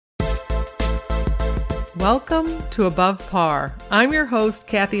Welcome to Above Par. I'm your host,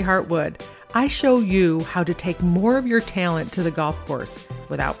 Kathy Hartwood. I show you how to take more of your talent to the golf course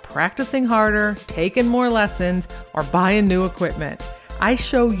without practicing harder, taking more lessons, or buying new equipment. I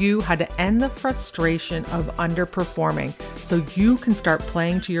show you how to end the frustration of underperforming so you can start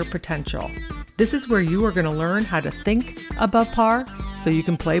playing to your potential. This is where you are going to learn how to think above par so you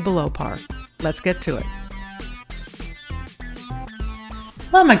can play below par. Let's get to it.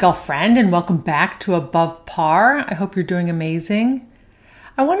 Hello, my golf friend, and welcome back to Above Par. I hope you're doing amazing.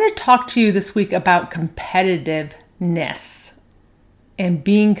 I wanted to talk to you this week about competitiveness and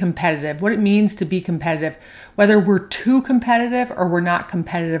being competitive, what it means to be competitive, whether we're too competitive or we're not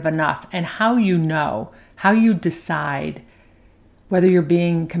competitive enough, and how you know, how you decide whether you're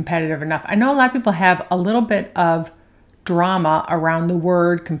being competitive enough. I know a lot of people have a little bit of drama around the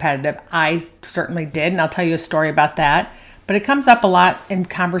word competitive. I certainly did, and I'll tell you a story about that. But it comes up a lot in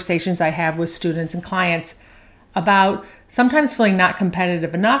conversations I have with students and clients about sometimes feeling not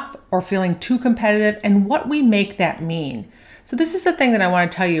competitive enough or feeling too competitive and what we make that mean. So this is the thing that I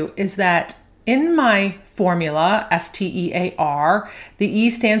want to tell you is that in my formula, STEAR, the E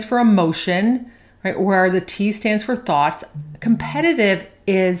stands for emotion, right? Where the T stands for thoughts. Competitive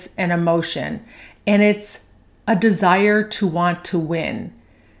is an emotion and it's a desire to want to win.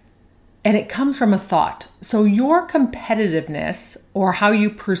 And it comes from a thought. So your competitiveness or how you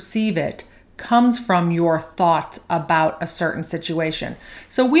perceive it comes from your thoughts about a certain situation.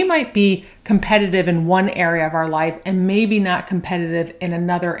 So we might be competitive in one area of our life and maybe not competitive in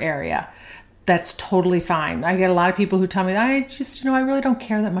another area. That's totally fine. I get a lot of people who tell me, I really don't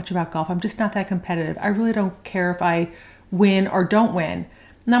care that much about golf. I'm just not that competitive. I really don't care if I win or don't win.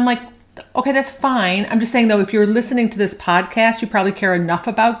 And I'm like, okay, that's fine. I'm just saying, though, if you're listening to this podcast, you probably care enough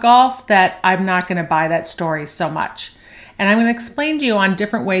about golf that I'm not going to buy that story so much. And I'm going to explain to you on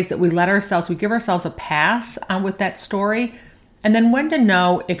different ways that we give ourselves a pass on with that story, and then when to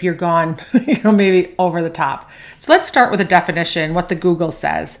know if you're gone, maybe over the top. So let's start with a definition, what the Google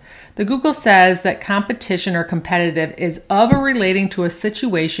says. The Google says that competition or competitive is of or relating to a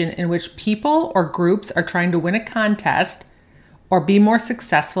situation in which people or groups are trying to win a contest or be more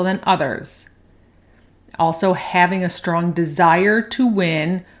successful than others. Also having a strong desire to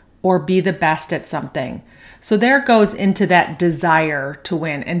win or be the best at something. So there goes into that desire to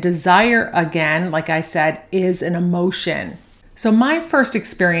win. And desire, again, like I said, is an emotion. So my first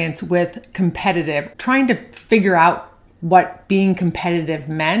experience with competitive, trying to figure out what being competitive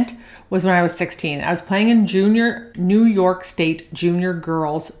meant, was when I was 16. I was playing in New York State Junior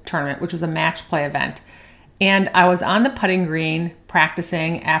Girls Tournament, which was a match play event. And I was on the putting green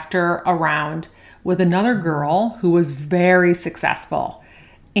practicing after a round with another girl who was very successful.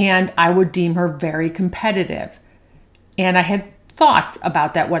 And I would deem her very competitive. And I had thoughts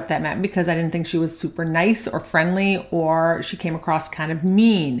about that, what that meant, because I didn't think she was super nice or friendly, or she came across kind of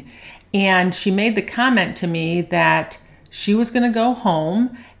mean. And she made the comment to me that she was going to go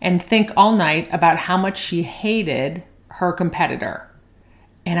home and think all night about how much she hated her competitor.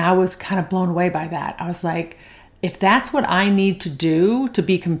 And I was kind of blown away by that. I was like, if that's what I need to do to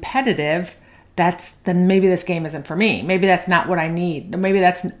be competitive, then maybe this game isn't for me. Maybe that's not what I need. Maybe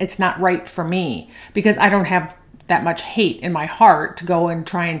it's not right for me, because I don't have that much hate in my heart to go and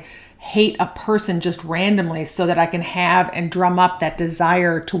try and hate a person just randomly so that I can have and drum up that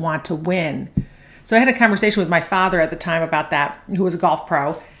desire to want to win. So I had a conversation with my father at the time about that, who was a golf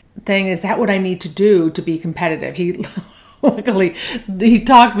pro. Thing is that what I need to do to be competitive? Luckily, he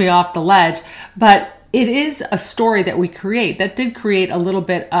talked me off the ledge, but it is a story that we create that did create a little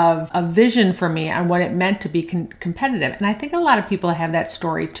bit of a vision for me on what it meant to be competitive. And I think a lot of people have that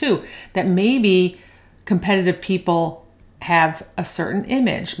story too, that maybe competitive people have a certain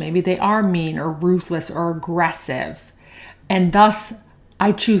image. Maybe they are mean or ruthless or aggressive. And thus,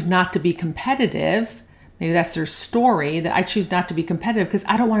 I choose not to be competitive. Maybe that's their story, that I choose not to be competitive because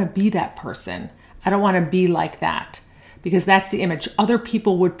I don't want to be that person. I don't want to be like that. Because that's the image. Other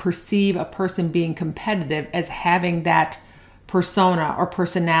people would perceive a person being competitive as having that persona or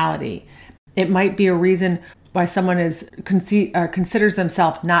personality. It might be a reason why someone considers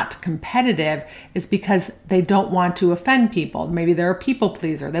themselves not competitive is because they don't want to offend people. Maybe they're a people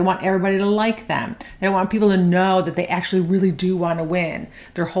pleaser. They want everybody to like them. They don't want people to know that they actually really do want to win.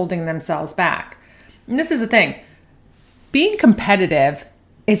 They're holding themselves back. And this is the thing. Being competitive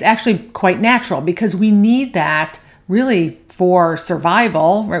is actually quite natural because we need that really for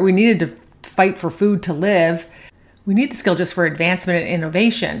survival, right? We needed to fight for food to live. We need the skill just for advancement and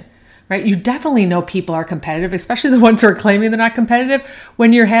innovation, right? You definitely know people are competitive, especially the ones who are claiming they're not competitive.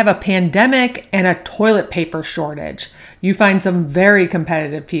 When you have a pandemic and a toilet paper shortage, you find some very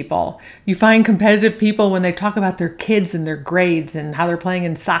competitive people. You find competitive people when they talk about their kids and their grades and how they're playing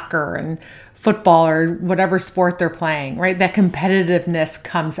in soccer and football or whatever sport they're playing, right? That competitiveness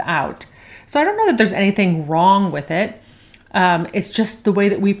comes out. So I don't know that there's anything wrong with it. It's just the way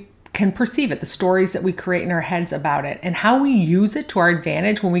that we can perceive it, the stories that we create in our heads about it, and how we use it to our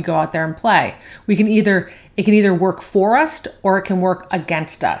advantage when we go out there and play. It can either work for us or it can work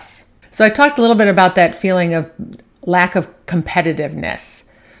against us. So I talked a little bit about that feeling of lack of competitiveness,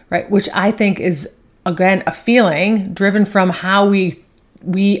 right? Which I think is, again, a feeling driven from how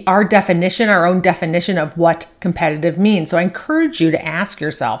our own definition of what competitive means. So I encourage you to ask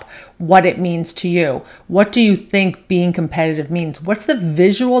yourself what it means to you. What do you think being competitive means? What's the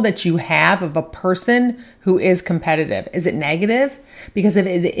visual that you have of a person who is competitive? Is it negative? Because if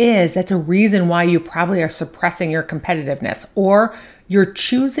it is, that's a reason why you probably are suppressing your competitiveness, or you're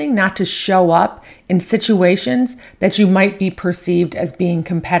choosing not to show up in situations that you might be perceived as being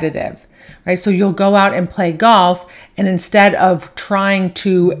competitive. Right? So you'll go out and play golf, and instead of trying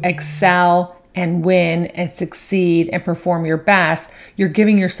to excel and win and succeed and perform your best, you're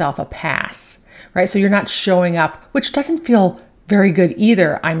giving yourself a pass, right? So you're not showing up, which doesn't feel very good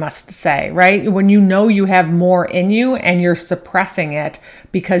either, I must say, right? When you know you have more in you and you're suppressing it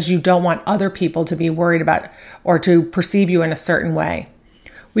because you don't want other people to be worried about or to perceive you in a certain way.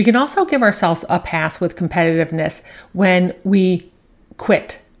 We can also give ourselves a pass with competitiveness when we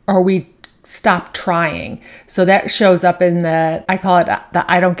quit or we stop trying. So that shows up in I call it the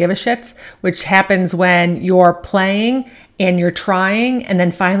I don't give a shits, which happens when you're playing and you're trying, and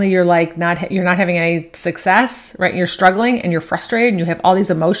then finally you're not having any success, right? You're struggling and you're frustrated and you have all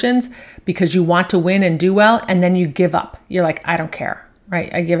these emotions because you want to win and do well, and then you give up. You're like, I don't care,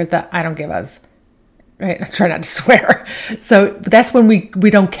 right? I give it the I don't give us. Right? I try not to swear. So that's when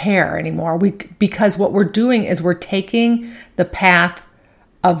we don't care anymore. Because what we're doing is we're taking the path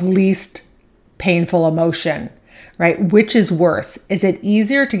of least painful emotion, right? Which is worse? Is it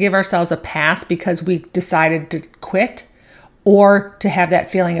easier to give ourselves a pass because we decided to quit, or to have that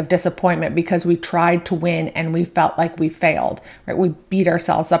feeling of disappointment because we tried to win and we felt like we failed, right? We beat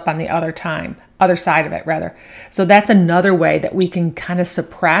ourselves up on the other side of it rather. So that's another way that we can kind of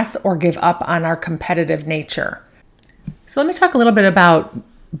suppress or give up on our competitive nature. So let me talk a little bit about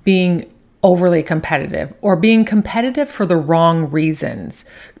being overly competitive or being competitive for the wrong reasons,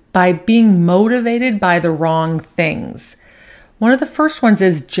 by being motivated by the wrong things. One of the first ones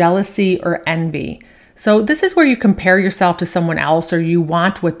is jealousy or envy. So this is where you compare yourself to someone else, or you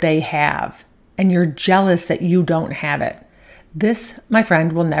want what they have, and you're jealous that you don't have it. This, my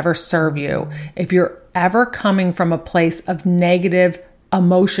friend, will never serve you. If you're ever coming from a place of negative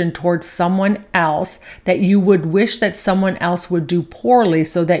emotion towards someone else, that you would wish that someone else would do poorly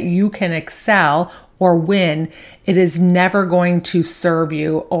so that you can excel or win, it is never going to serve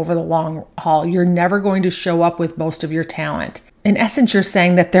you over the long haul. You're never going to show up with most of your talent. In essence, you're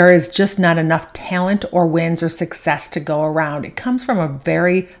saying that there is just not enough talent or wins or success to go around. It comes from a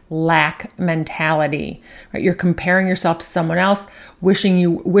very lack mentality, right? You're comparing yourself to someone else,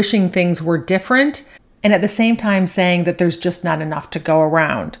 wishing things were different, and at the same time saying that there's just not enough to go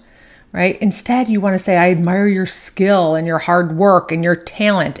around, right? Instead, you want to say, I admire your skill and your hard work and your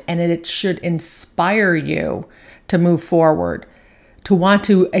talent, and it should inspire you to move forward, to want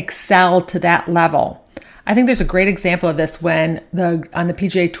to excel to that level. I think there's a great example of this on the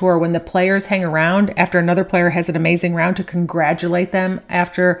PGA Tour, when the players hang around after another player has an amazing round to congratulate them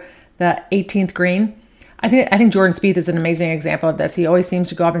after the 18th green. I think Jordan Spieth is an amazing example of this. He always seems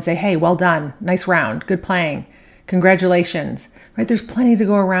to go up and say, hey, well done, nice round, good playing, congratulations. Right? There's plenty to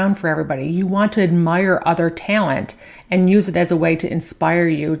go around for everybody. You want to admire other talent and use it as a way to inspire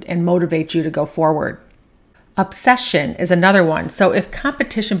you and motivate you to go forward. Obsession is another one. So if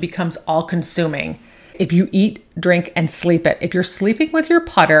competition becomes all-consuming, if you eat, drink, and sleep it, if you're sleeping with your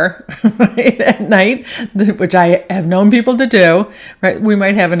putter right, at night, which I have known people to do, right, we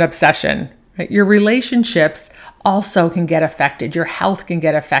might have an obsession. Right? Your relationships also can get affected. Your health can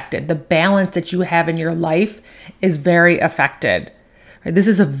get affected. The balance that you have in your life is very affected. Right? This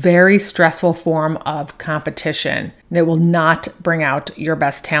is a very stressful form of competition that will not bring out your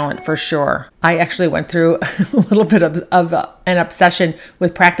best talent for sure. I actually went through a little bit of an obsession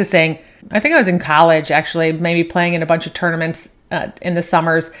with practicing. I think I was in college, actually, maybe playing in a bunch of tournaments in the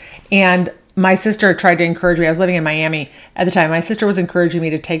summers. And my sister tried to encourage me. I was living in Miami at the time. My sister was encouraging me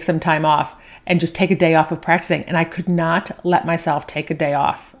to take some time off and just take a day off of practicing. And I could not let myself take a day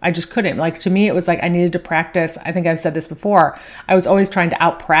off. I just couldn't. Like, to me, it was like I needed to practice. I think I've said this before. I was always trying to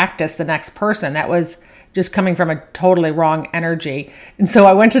out practice the next person. That was just coming from a totally wrong energy. And so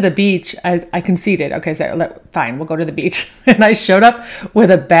I went to the beach. I conceded. Okay, so fine, we'll go to the beach. And I showed up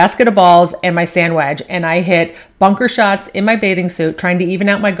with a basket of balls and my sand wedge. And I hit bunker shots in my bathing suit, trying to even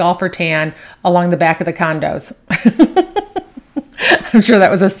out my golfer tan along the back of the condos. I'm sure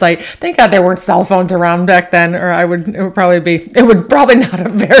that was a sight. Thank God there weren't cell phones around back then, or it would probably not a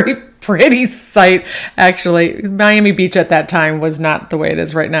very pretty sight. Actually, Miami Beach at that time was not the way it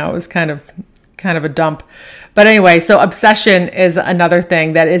is right now. It was kind of a dump. But anyway, so obsession is another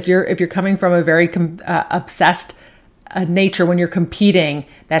thing that is if you're coming from a very obsessed nature when you're competing,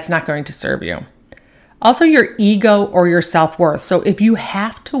 that's not going to serve you. Also, your ego or your self-worth. So if you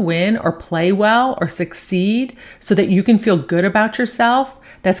have to win or play well or succeed so that you can feel good about yourself,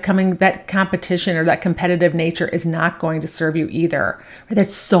 that competition or that competitive nature is not going to serve you either.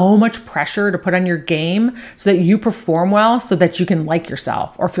 That's so much pressure to put on your game so that you perform well so that you can like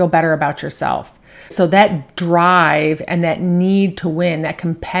yourself or feel better about yourself. So that drive and that need to win, that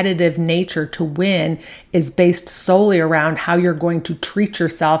competitive nature to win, is based solely around how you're going to treat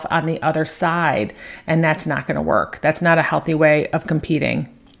yourself on the other side. And that's not going to work. That's not a healthy way of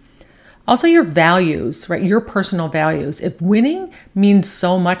competing. Also, your values, right? Your personal values. If winning means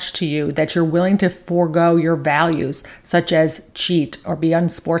so much to you that you're willing to forego your values, such as cheat or be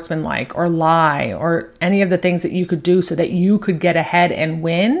unsportsmanlike or lie or any of the things that you could do so that you could get ahead and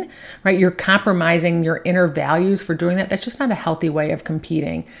win, right? You're compromising your inner values for doing that. That's just not a healthy way of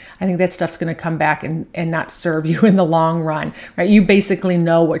competing. I think that stuff's going to come back and not serve you in the long run, right? You basically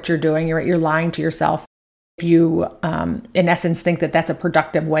know what you're doing. You're lying to yourself. If you, in essence, think that that's a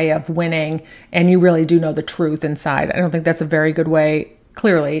productive way of winning and you really do know the truth inside, I don't think that's a very good way,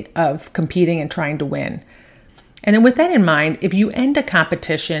 clearly, of competing and trying to win. And then with that in mind, if you end a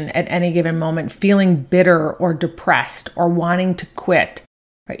competition at any given moment feeling bitter or depressed or wanting to quit,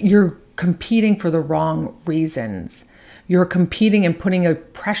 right, you're competing for the wrong reasons. You're competing and putting a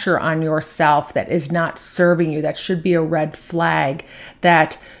pressure on yourself that is not serving you. That should be a red flag,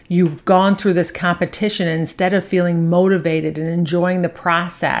 that you've gone through this competition and instead of feeling motivated and enjoying the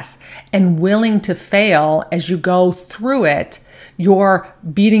process and willing to fail as you go through it, you're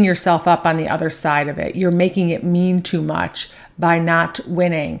beating yourself up on the other side of it. You're making it mean too much by not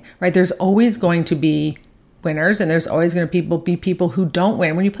winning, right? There's always going to be winners and there's always going to be people who don't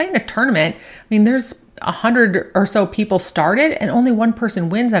win. When you play in a tournament, I mean, there's 100 or so people started and only one person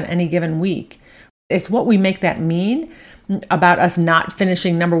wins on any given week. It's what we make that mean about us not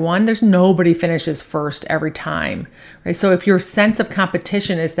finishing number one. There's nobody finishes first every time, right? So if your sense of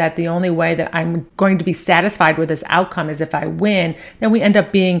competition is that the only way that I'm going to be satisfied with this outcome is if I win, then we end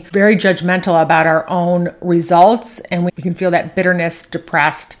up being very judgmental about our own results. And we can feel that bitterness,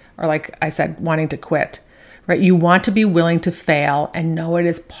 depressed, or like I said, wanting to quit, right? You want to be willing to fail and know it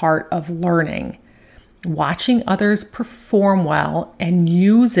is part of learning. Watching others perform well and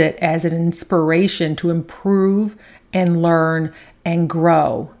use it as an inspiration to improve and learn and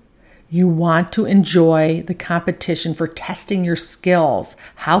grow. You want to enjoy the competition for testing your skills.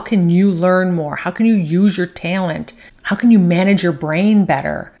 How can you learn more? How can you use your talent? How can you manage your brain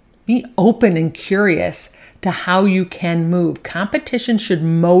better? Be open and curious to how you can move. Competition should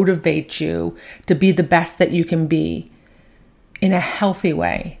motivate you to be the best that you can be in a healthy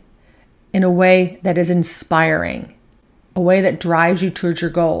way, in a way that is inspiring, a way that drives you towards your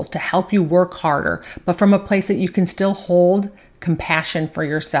goals, to help you work harder, but from a place that you can still hold compassion for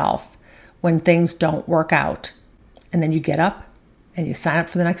yourself when things don't work out. And then you get up and you sign up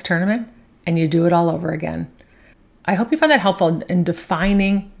for the next tournament and you do it all over again. I hope you found that helpful in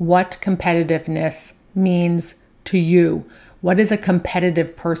defining what competitiveness means to you. What is a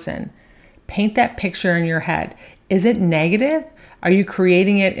competitive person? Paint that picture in your head. Is it negative? Are you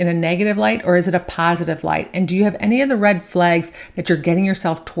creating it in a negative light or is it a positive light? And do you have any of the red flags that you're getting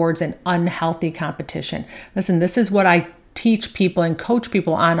yourself towards an unhealthy competition? Listen, this is what I teach people and coach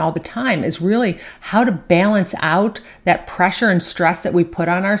people on all the time, is really how to balance out that pressure and stress that we put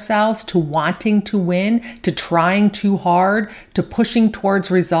on ourselves to wanting to win, to trying too hard, to pushing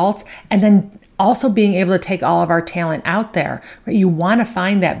towards results, and then also being able to take all of our talent out there. Right? You want to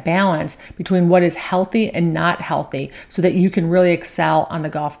find that balance between what is healthy and not healthy so that you can really excel on the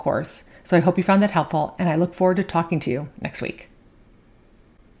golf course. So I hope you found that helpful, and I look forward to talking to you next week.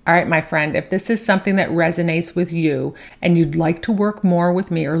 All right, my friend, if this is something that resonates with you and you'd like to work more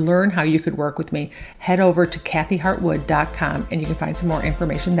with me or learn how you could work with me, head over to kathyhartwood.com and you can find some more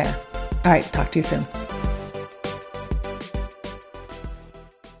information there. All right, talk to you soon.